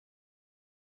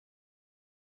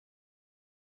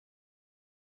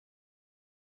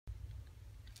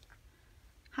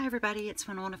Hi everybody, it's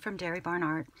Winona from Dairy Barn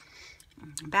Art.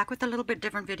 I'm back with a little bit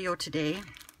different video today.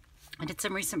 I did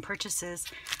some recent purchases.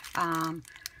 Oh,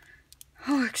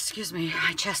 excuse me,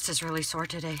 my chest is really sore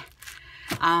today.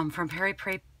 From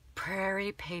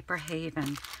Prairie Paper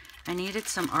Haven. I needed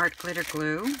some art glitter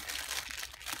glue.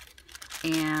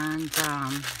 And if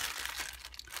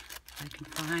I can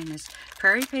find this.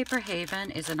 Prairie Paper Haven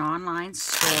is an online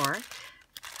store.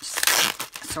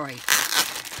 Sorry.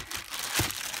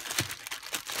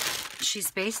 She's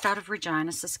based out of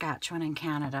Regina, Saskatchewan in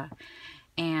Canada,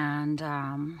 and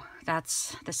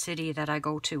that's the city that I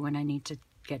go to when I need to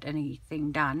get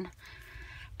anything done.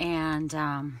 And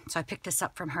so I picked this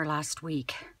up from her last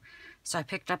week. So I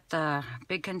picked up the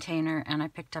big container and I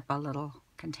picked up a little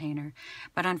container,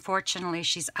 but unfortunately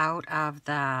she's out of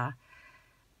the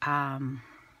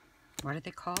what are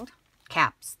they called?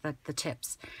 Caps, the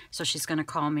tips. So she's going to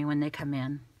call me when they come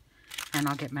in. And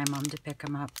I'll get my mom to pick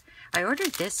them up. I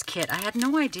ordered this kit. I had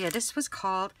no idea. This was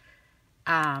called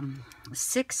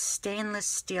 6 stainless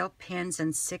steel pins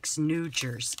and 6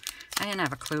 noogers. I didn't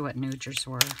have a clue what noogers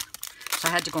were. So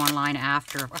I had to go online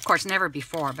after. Of course, never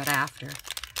before, but after.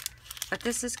 But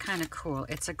this is kind of cool.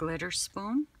 It's a glitter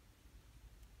spoon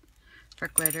for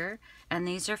glitter. And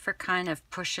these are for kind of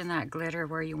pushing that glitter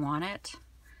where you want it.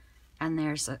 And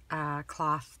there's a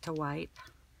cloth to wipe.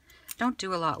 Don't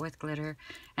do a lot with glitter.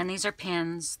 And these are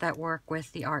pins that work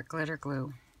with the art glitter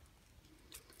glue.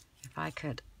 If I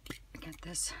could get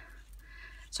this.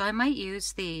 So I might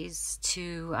use these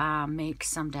to make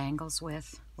some dangles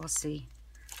with. We'll see.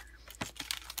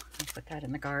 I'll put that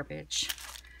in the garbage.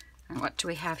 And what do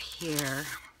we have here?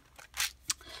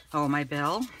 Oh, my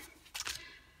bill.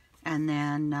 And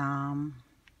then,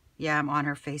 yeah, I'm on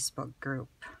her Facebook group.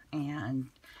 And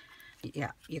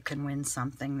yeah, you can win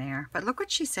something there. But look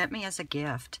what she sent me as a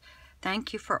gift.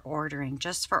 Thank you for ordering,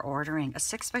 just for ordering. A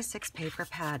 6x6 paper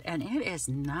pad, and it is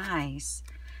nice.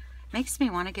 Makes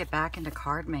me want to get back into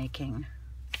card making,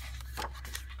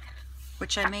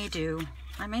 which I may do.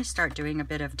 I may start doing a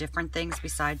bit of different things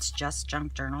besides just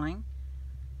junk journaling.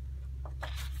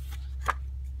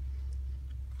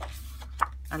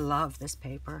 I love this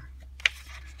paper.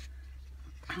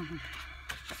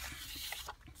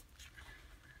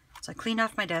 So I cleaned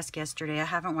off my desk yesterday. I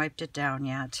haven't wiped it down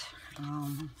yet.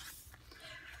 I'm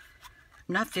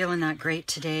not feeling that great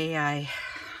today. I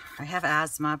have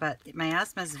asthma, but my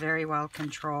asthma is very well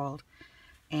controlled.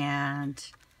 And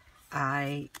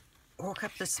I woke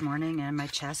up this morning and my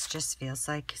chest just feels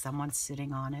like someone's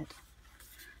sitting on it.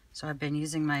 So I've been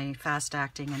using my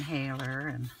fast-acting inhaler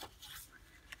and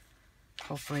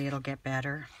hopefully it'll get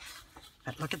better.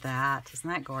 But look at that. Isn't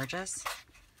that gorgeous?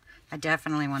 I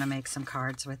definitely want to make some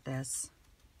cards with this.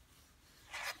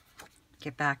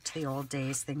 Get back to the old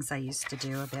days, things I used to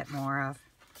do a bit more of.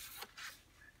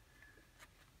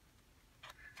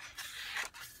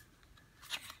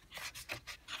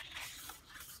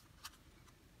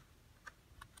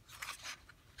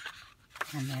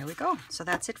 And there we go. So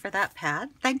that's it for that pad.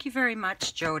 Thank you very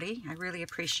much, Jody. I really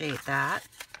appreciate that.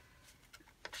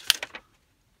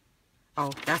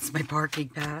 Oh, that's my parking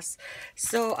pass.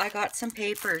 So I got some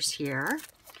papers here.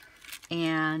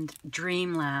 And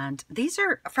Dreamland. These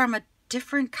are from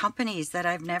different companies that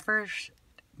I've never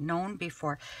known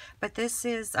before. But this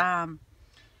is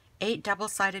 8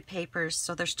 double-sided papers.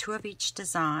 So there's 2 of each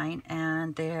design.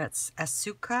 And it's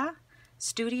Asuka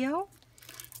Studio.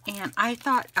 And I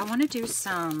thought I want to do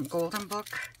some Golden Book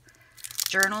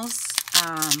journals.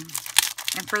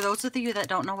 And for those of you that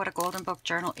don't know what a Golden Book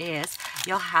journal is,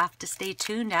 you'll have to stay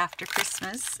tuned after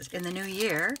Christmas in the new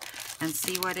year and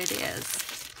see what it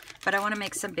is. But I want to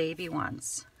make some baby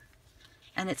ones.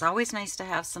 And it's always nice to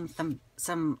have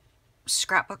some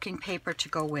scrapbooking paper to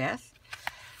go with.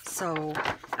 So,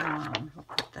 I'll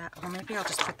put that, or maybe I'll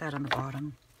just put that on the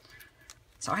bottom.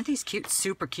 So aren't these cute?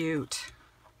 Super cute.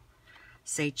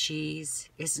 Say cheese.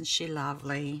 Isn't she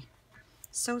lovely?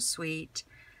 So sweet.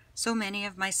 So many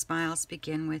of my smiles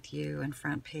begin with you, and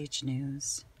front page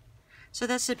news. So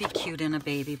this would be cute in a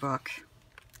baby book.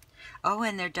 Oh,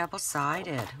 and they're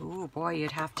double-sided. Ooh, boy,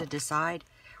 you'd have to decide.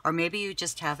 Or maybe you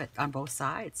just have it on both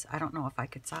sides. I don't know if I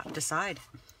could decide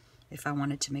if I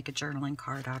wanted to make a journaling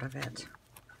card out of it.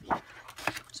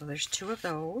 So there's 2 of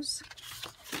those.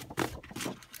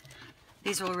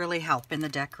 These will really help in the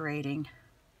decorating.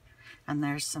 And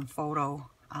there's some photo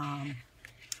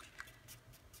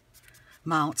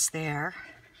mounts there.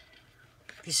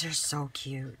 These are so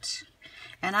cute.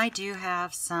 And I do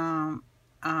have some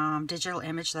digital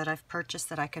image that I've purchased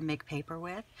that I can make paper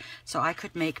with. So I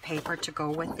could make paper to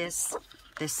go with this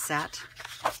set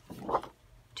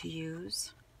to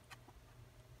use.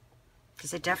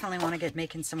 because I definitely want to get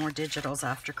making some more digitals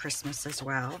after Christmas as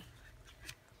well.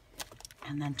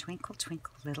 And then Twinkle,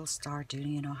 Twinkle, Little Star, do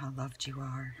you know how loved you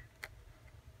are?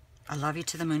 I love you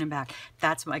to the moon and back.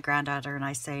 That's what my granddaughter and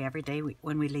I say every day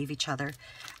when we leave each other.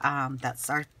 That's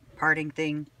our parting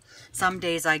thing. Some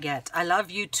days I get, I love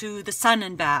you to the sun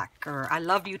and back, or I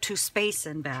love you to space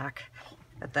and back.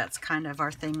 But that's kind of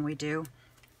our thing we do.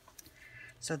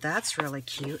 So that's really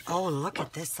cute. Oh, look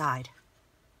at this side.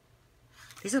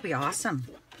 These will be awesome.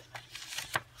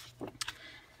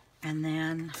 And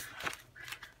then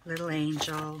Little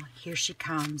Angel, Here She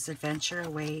Comes, Adventure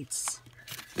Awaits.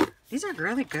 These are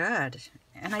really good.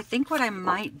 And I think what I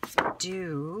might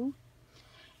do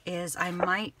is I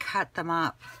might cut them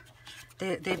up.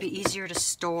 They'd be easier to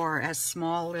store as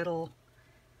small little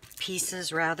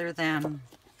pieces rather than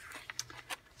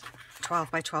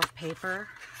 12 by 12 paper.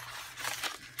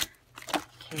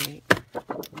 Okay,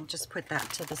 I'll just put that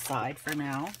to the side for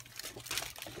now.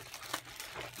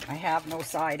 I have no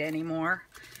side anymore.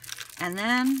 And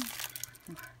then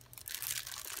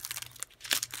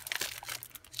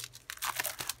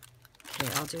okay,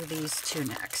 I'll do these two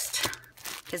next,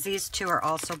 because these two are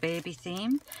also baby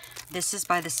themed. This is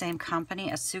by the same company,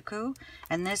 Asuku,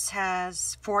 and this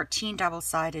has 14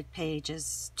 double-sided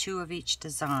pages, 2 of each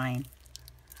design.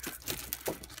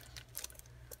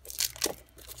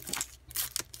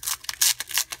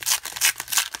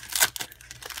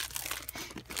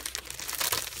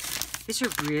 These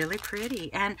are really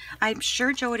pretty, and I'm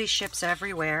sure Jody ships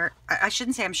everywhere. I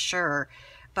shouldn't say I'm sure,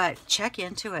 but check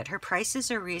into it. Her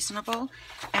prices are reasonable,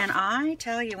 and I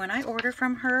tell you, when I order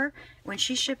from her, when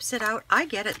she ships it out, I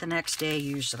get it the next day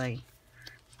usually.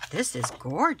 This is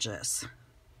gorgeous.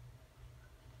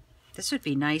 This would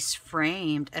be nice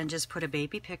framed, and just put a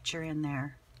baby picture in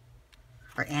there,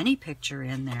 or any picture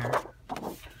in there.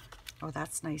 Oh,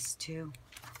 that's nice too.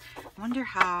 I wonder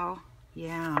how,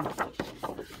 yeah.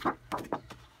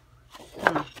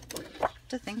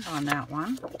 To think on that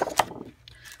one.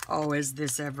 Oh, is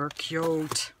this ever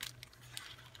cute?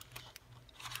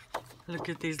 Look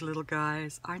at these little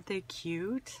guys. Aren't they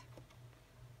cute?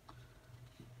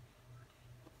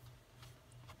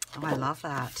 Oh, I love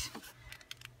that.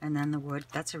 And then the wood.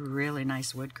 That's a really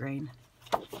nice wood grain.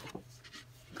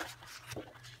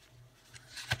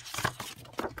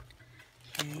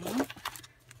 Okay.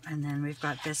 And then we've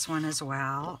got this one as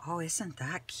well. Oh, isn't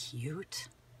that cute?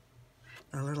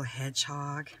 The little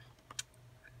hedgehog.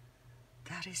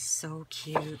 That is so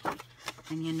cute.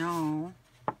 And you know,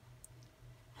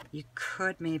 you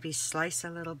could maybe slice a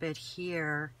little bit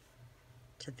here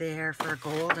to there for a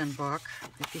golden book.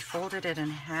 If you folded it in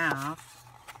half,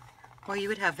 well, you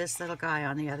would have this little guy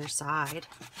on the other side.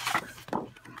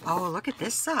 Oh, look at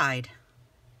this side.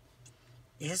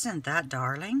 Isn't that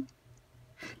darling?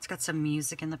 It's got some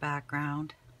music in the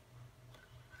background.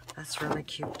 That's really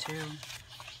cute too.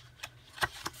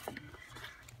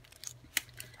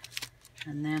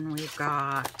 And then we've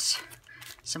got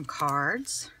some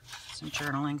cards, some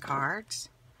journaling cards.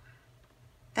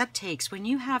 That takes, when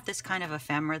you have this kind of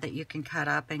ephemera that you can cut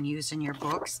up and use in your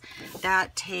books,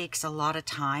 that takes a lot of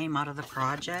time out of the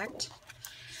project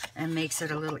and makes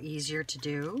it a little easier to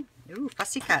do. Ooh,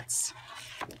 fussy cuts.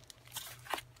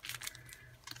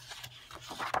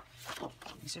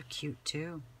 These are cute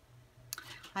too.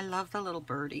 I love the little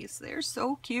birdies. They're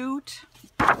so cute.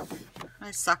 I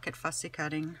suck at fussy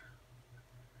cutting.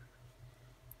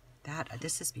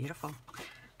 This is beautiful.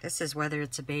 This is whether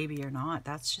it's a baby or not.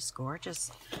 That's just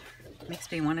gorgeous.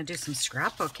 Makes me want to do some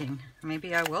scrapbooking.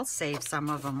 Maybe I will save some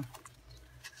of them.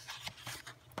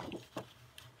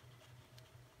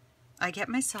 I get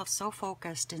myself so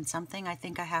focused in something I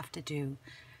think I have to do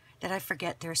that I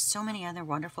forget there's so many other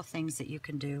wonderful things that you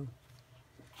can do.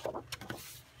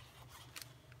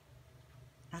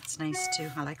 That's nice too.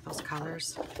 I like those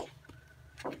colors.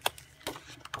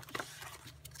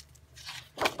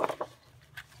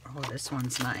 Oh, this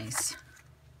one's nice.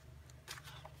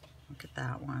 Look at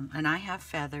that one. And I have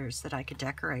feathers that I could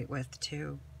decorate with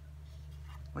too.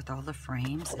 With all the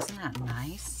frames. Isn't that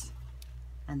nice?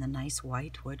 And the nice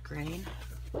white wood grain.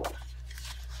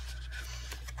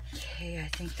 Okay, I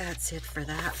think that's it for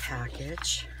that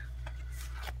package.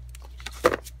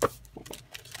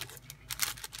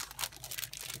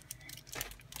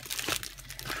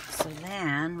 So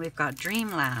then we've got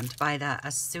Dreamland by the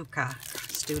Asuka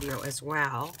Studio as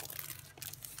well.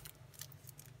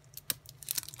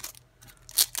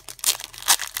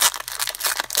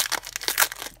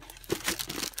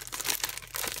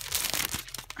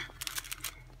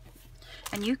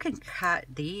 And you can cut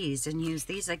these and use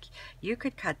these, like you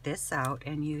could cut this out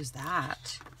and use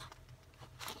that.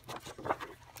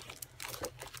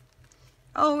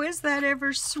 Oh, is that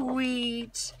ever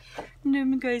sweet? And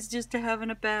them guys just having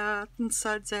a bath and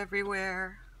suds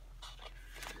everywhere.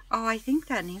 Oh, I think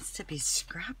that needs to be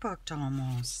scrapbooked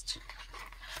almost.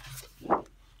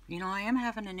 You know, I am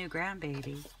having a new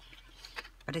grandbaby,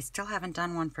 but I still haven't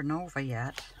done one for Nova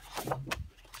yet.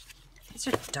 These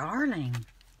are darling.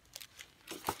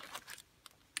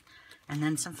 And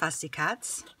then some fussy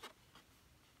cuts.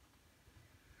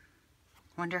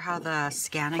 Wonder how the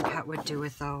scan and cut would do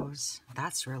with those.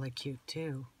 That's really cute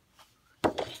too.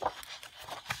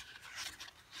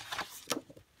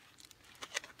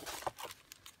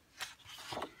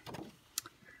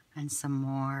 And some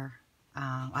more.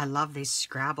 I love these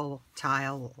Scrabble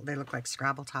tile. They look like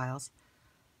Scrabble tiles.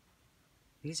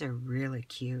 These are really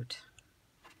cute.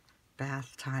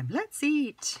 Bath time. Let's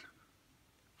eat.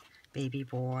 Baby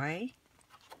boy.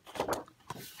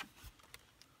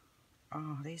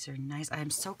 Oh, these are nice. I'm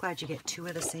so glad you get two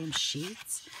of the same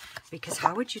sheets, because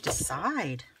how would you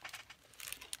decide?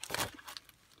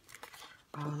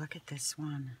 Oh, look at this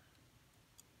one.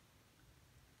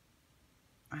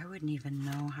 I wouldn't even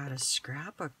know how to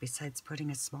scrapbook besides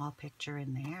putting a small picture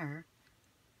in there.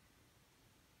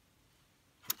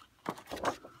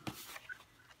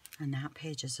 And that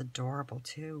page is adorable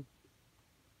too.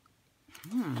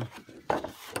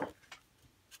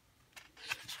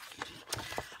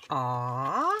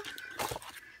 Aww.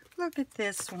 Look at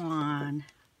this one.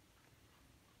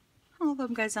 All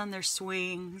them guys on their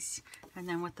swings. And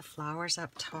then with the flowers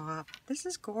up top. This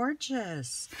is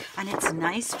gorgeous. And it's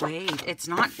nice weight. It's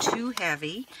not too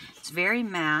heavy. It's very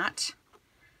matte.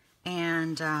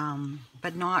 And,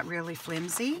 but not really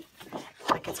flimsy.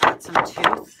 Like it's got some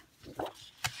tooth.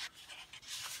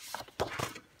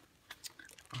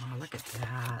 Oh, look at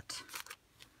that.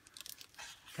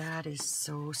 That is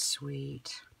so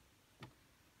sweet.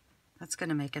 That's going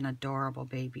to make an adorable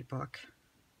baby book.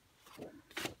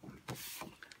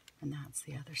 And that's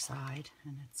the other side.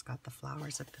 And it's got the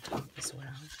flowers at the top as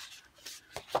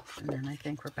well. And then I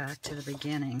think we're back to the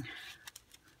beginning.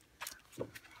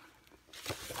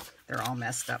 They're all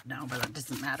messed up now, but that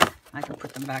doesn't matter. I can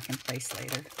put them back in place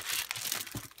later.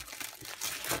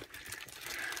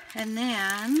 And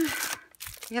then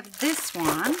we have this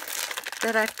one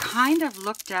that I've kind of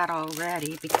looked at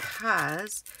already,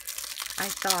 because I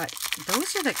thought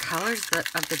those are the colors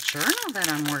of the journal that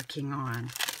I'm working on.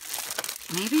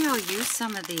 Maybe I'll use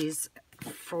some of these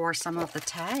for some of the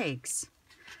tags.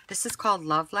 This is called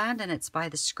Loveland, and it's by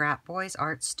the Scrap Boys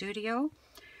Art Studio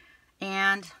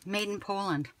and made in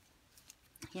Poland.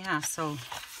 Yeah, so,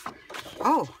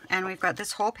 oh, and we've got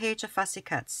this whole page of fussy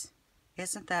cuts.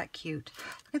 Isn't that cute?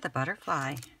 Look at the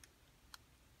butterfly.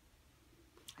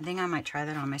 I think I might try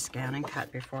that on my scan and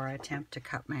cut before I attempt to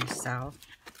cut myself.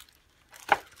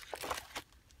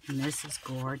 And this is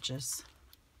gorgeous.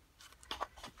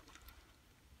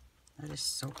 That is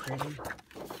so pretty.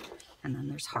 And then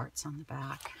there's hearts on the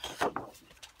back.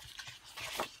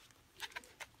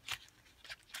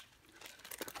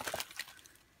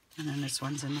 And then this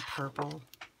one's in the purple.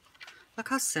 Look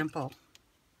how simple.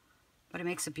 But it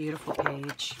makes a beautiful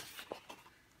page.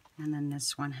 And then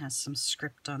this one has some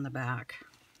script on the back.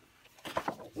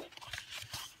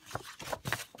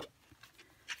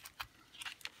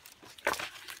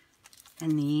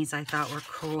 And these I thought were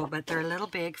cool, but they're a little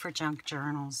big for junk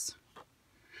journals.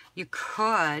 You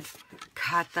could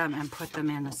cut them and put them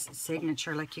in a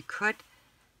signature. Like you could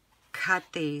cut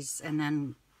these and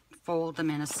then fold them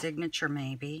in a signature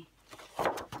maybe.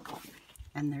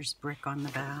 And there's brick on the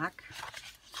back.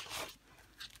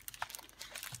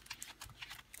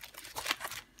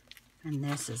 And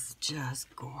this is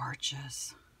just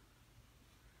gorgeous.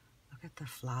 Look at the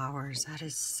flowers. That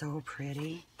is so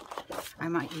pretty. I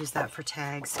might use that for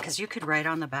tags, because you could write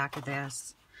on the back of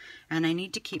this. And I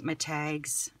need to keep my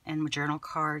tags and my journal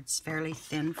cards fairly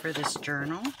thin for this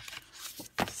journal.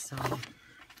 So,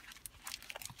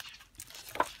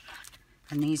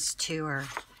 and these two are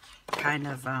kind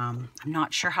of, I'm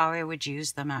not sure how I would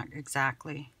use them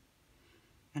exactly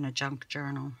in a junk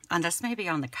journal. Unless maybe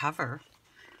on the cover.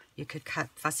 You could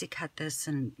fussy cut this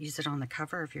and use it on the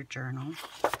cover of your journal.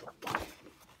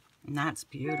 And that's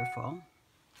beautiful.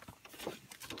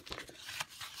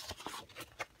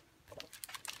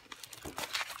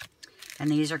 And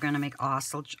these are going to make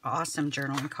awesome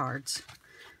journaling cards.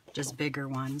 Just bigger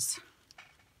ones.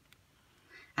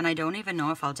 And I don't even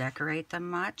know if I'll decorate them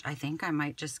much. I think I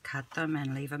might just cut them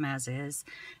and leave them as is.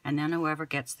 And then whoever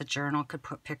gets the journal could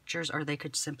put pictures, or they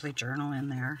could simply journal in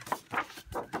there.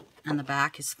 And the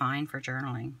back is fine for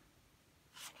journaling.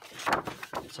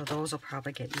 So those will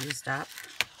probably get used up.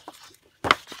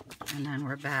 And then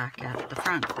we're back at the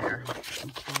front there.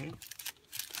 Okay.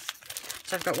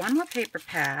 So I've got one more paper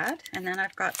pad, and then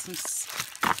I've got an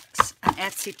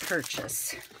Etsy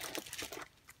purchase.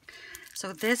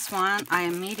 So this one, I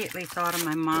immediately thought of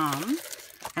my mom,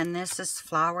 and this is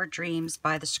Flower Dreams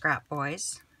by the Scrap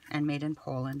Boys, and made in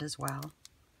Poland as well.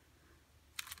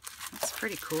 That's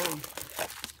pretty cool.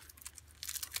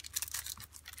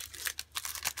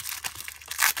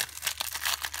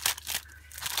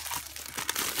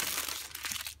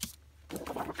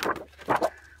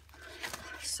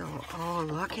 So, oh,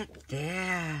 look at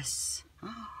this.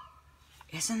 Oh,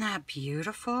 isn't that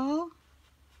beautiful?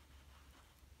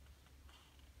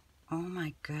 Oh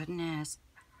my goodness.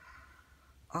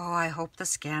 Oh, I hope the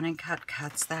Scan and Cut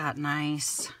cuts that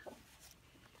nice.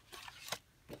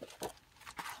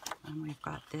 And we've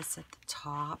got this at the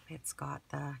top. It's got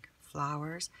the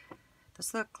flowers.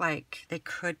 Those look like they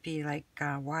could be like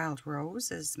wild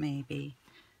roses maybe.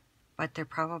 But they're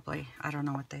probably, I don't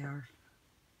know what they are.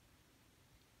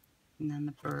 And then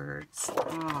the birds.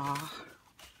 Oh,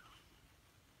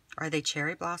 are they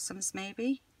cherry blossoms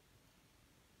maybe?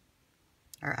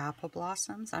 Or apple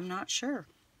blossoms? I'm not sure.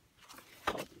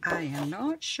 I am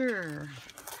not sure.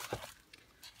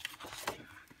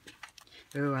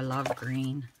 Ooh, I love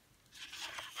green.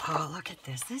 Oh, look at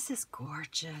this. This is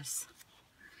gorgeous.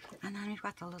 And then we've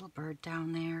got the little bird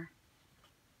down there.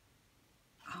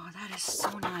 Oh, that is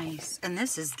so nice. And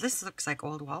this looks like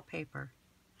old wallpaper.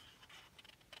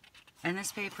 And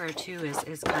this paper too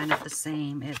is kind of the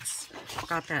same. It's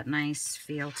got that nice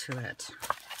feel to it.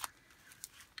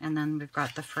 And then we've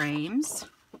got the frames.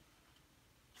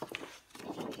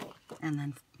 And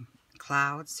then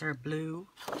clouds are blue.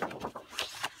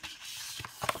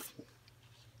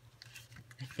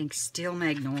 I think steel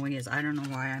magnolias. I don't know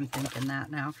why I'm thinking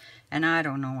that now. And I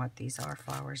don't know what these are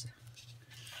flowers.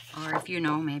 Or if you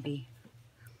know, maybe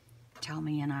tell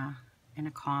me in a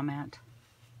comment.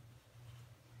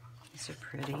 These are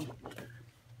pretty.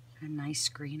 A nice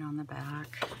screen on the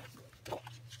back.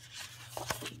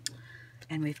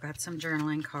 And we've got some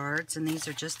journaling cards, and these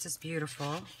are just as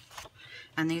beautiful.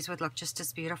 And these would look just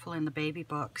as beautiful in the baby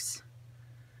books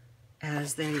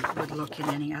as they would look in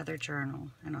any other journal.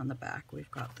 And on the back we've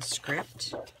got the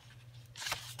script.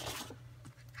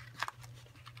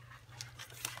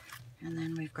 And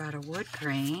then we've got a wood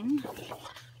grain.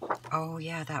 Oh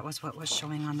yeah, that was what was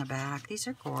showing on the back. These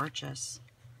are gorgeous.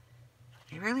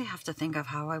 I really have to think of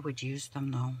how I would use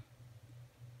them though.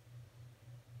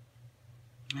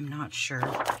 I'm not sure.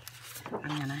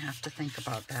 I'm gonna have to think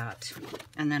about that.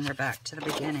 And then we're back to the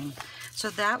beginning. So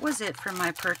that was it for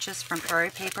my purchase from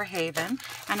Prairie Paper Haven.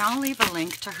 And I'll leave a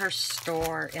link to her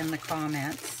store in the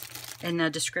comments, in the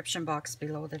description box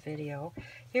below the video.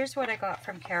 Here's what I got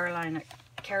from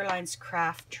Caroline's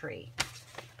Craft Tree.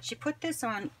 She put this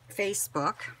on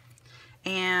Facebook,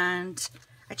 and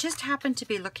I just happened to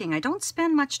be looking. I don't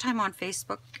spend much time on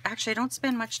Facebook. Actually, I don't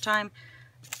spend much time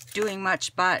doing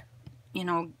much but, you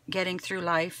know, getting through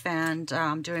life and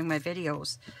doing my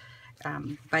videos.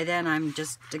 By then, I'm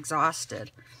just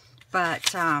exhausted.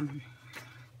 But I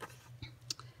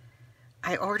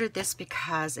ordered this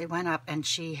because it went up, and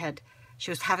she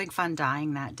was having fun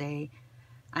dyeing that day.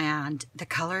 And the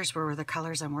colors were the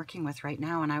colors I'm working with right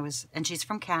now. And she's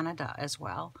from Canada as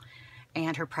well.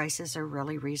 And her prices are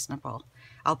really reasonable.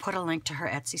 I'll put a link to her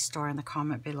Etsy store in the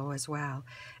comment below as well.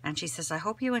 And she says, I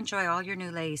hope you enjoy all your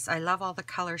new lace. I love all the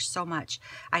colors so much.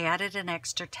 I added an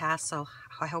extra tassel.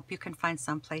 I hope you can find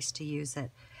some place to use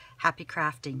it. Happy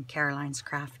crafting, Caroline's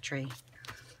Craft Tree.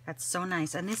 That's so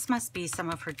nice. And this must be some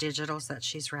of her digitals that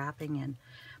she's wrapping in.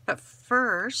 But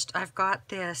first, I've got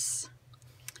this.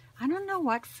 I don't know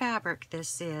what fabric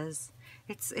this is.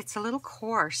 It's a little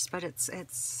coarse, but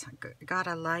it's got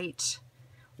a light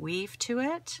weave to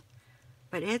it.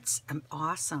 But it's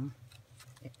awesome.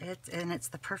 It's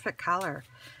the perfect color.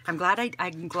 I'm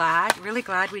really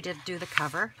glad we didn't do the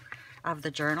cover of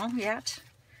the journal yet,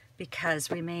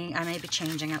 because I may be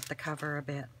changing up the cover a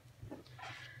bit.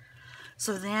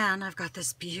 So then I've got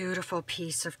this beautiful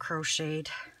piece of crocheted,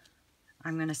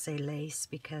 I'm going to say lace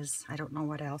because I don't know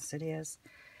what else it is,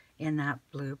 in that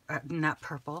blue, in that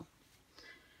purple.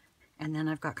 And then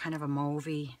I've got kind of a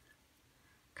mauvey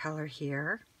color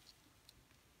here.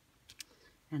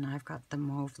 And I've got the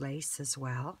mauve lace as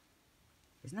well.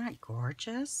 Isn't that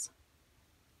gorgeous?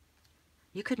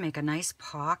 You could make a nice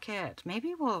pocket.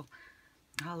 Maybe I'll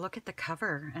look at the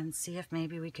cover and see if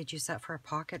maybe we could use that for a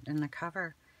pocket in the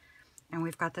cover. And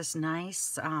we've got this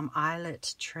nice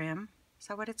eyelet trim. Is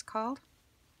that what it's called?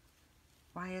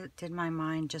 Why did my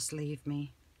mind just leave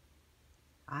me?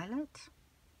 Eyelet?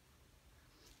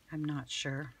 I'm not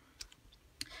sure.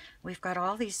 We've got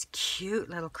all these cute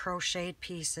little crocheted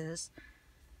pieces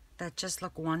that just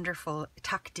look wonderful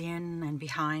tucked in and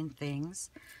behind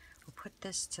things. We'll put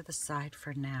this to the side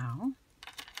for now.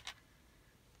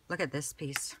 Look at this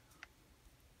piece.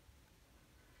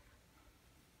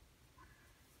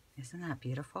 Isn't that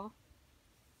beautiful?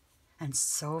 And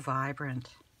so vibrant.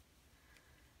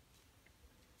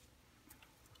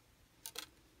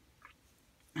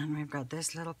 And we've got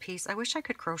this little piece. I wish I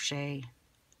could crochet.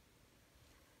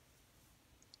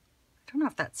 I don't know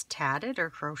if that's tatted or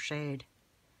crocheted.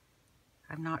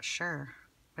 I'm not sure,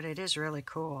 but it is really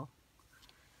cool.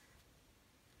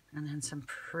 And then some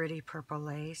pretty purple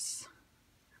lace.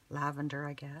 Lavender,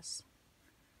 I guess.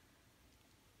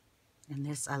 And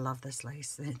this, I love this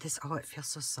lace. This, oh, it feels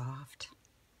so soft.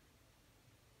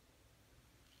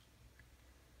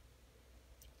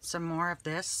 Some more of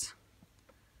this.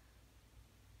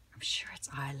 I'm sure it's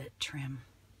eyelet trim.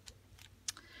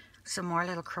 Some more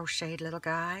little crocheted little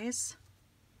guys.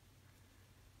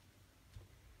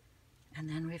 And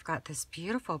then we've got this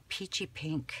beautiful peachy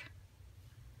pink.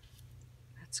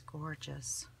 That's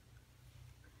gorgeous.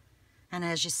 And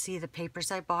as you see, the papers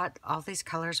I bought, all these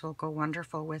colors will go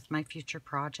wonderful with my future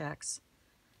projects.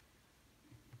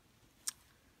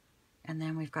 And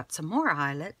then we've got some more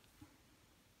eyelet.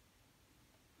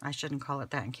 I shouldn't call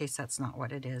it that in case that's not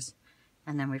what it is.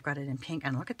 And then we've got it in pink.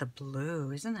 And look at the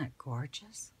blue. Isn't that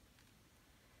gorgeous?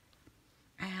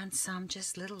 And some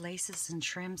just little laces and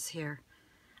trims here.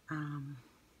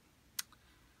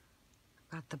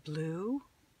 Got the blue.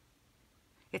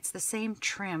 It's the same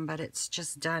trim, but it's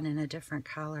just done in a different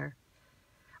color.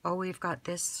 Oh, we've got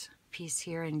this piece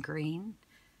here in green.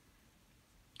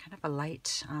 Kind of a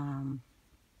light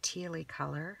tealy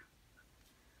color.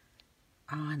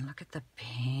 Oh, and look at the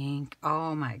pink.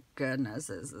 Oh my goodness,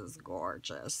 this is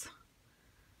gorgeous.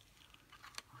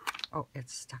 Oh,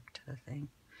 it's stuck to the thing.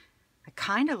 I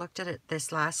kind of looked at it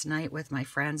this last night with my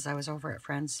friends. I was over at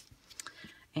friends.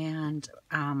 And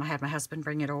I had my husband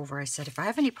bring it over. I said, if I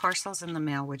have any parcels in the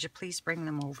mail, would you please bring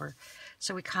them over?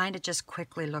 So we kind of just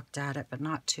quickly looked at it, but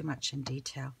not too much in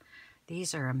detail.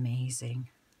 These are amazing.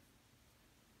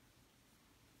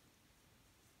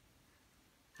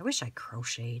 I wish I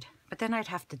crocheted, but then I'd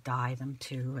have to dye them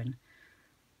too. And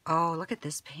oh, look at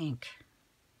this pink.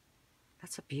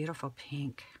 That's a beautiful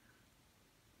pink.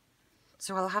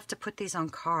 So I'll have to put these on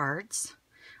cards.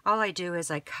 All I do is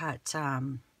I cut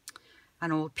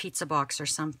an old pizza box or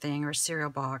something, or cereal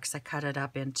box. I cut it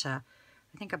up into,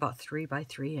 I think, about 3 by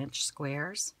 3 inch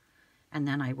squares. And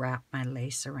then I wrap my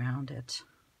lace around it.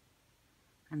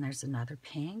 And there's another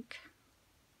pink.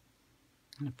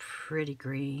 And a pretty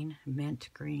green, mint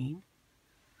green.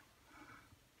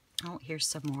 Oh, here's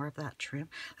some more of that trim.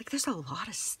 Like, there's a lot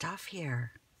of stuff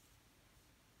here.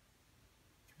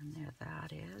 And there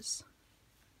that is.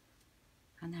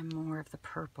 And then more of the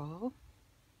purple.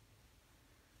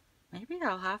 Maybe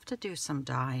I'll have to do some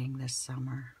dyeing this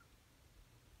summer.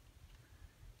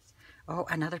 Oh,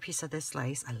 another piece of this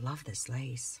lace. I love this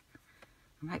lace.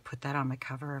 I might put that on my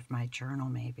cover of my journal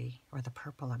maybe. Or the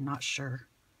purple, I'm not sure.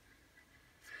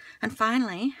 And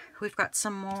finally, we've got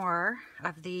some more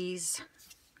of these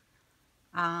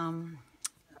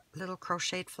little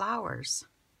crocheted flowers.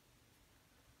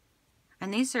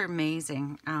 And these are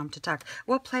amazing to tuck.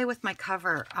 We'll play with my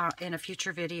cover in a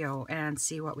future video and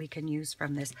see what we can use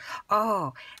from this.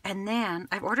 Oh, and then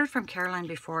I've ordered from Caroline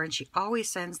before, and she always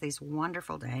sends these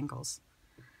wonderful dangles.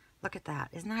 Look at that.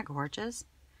 Isn't that gorgeous?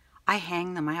 I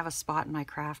hang them. I have a spot in my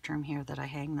craft room here that I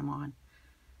hang them on.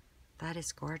 That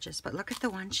is gorgeous. But look at the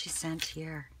one she sent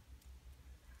here.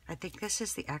 I think this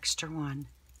is the extra one.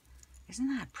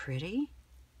 Isn't that pretty?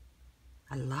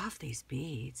 I love these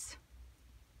beads.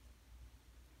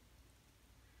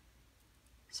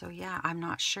 So yeah, I'm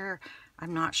not sure.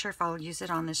 I'm not sure if I'll use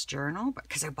it on this journal,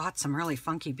 because I bought some really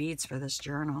funky beads for this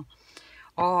journal,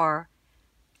 or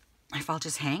if I'll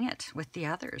just hang it with the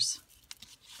others.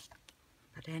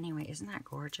 But anyway, isn't that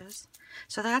gorgeous?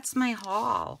 So that's my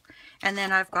haul. And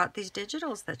then I've got these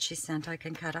digitals that she sent. I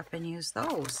can cut up and use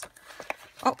those.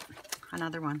 Oh,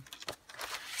 another one.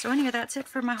 So anyway, that's it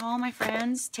for my haul, my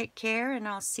friends. Take care, and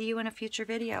I'll see you in a future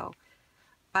video.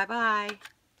 Bye-bye.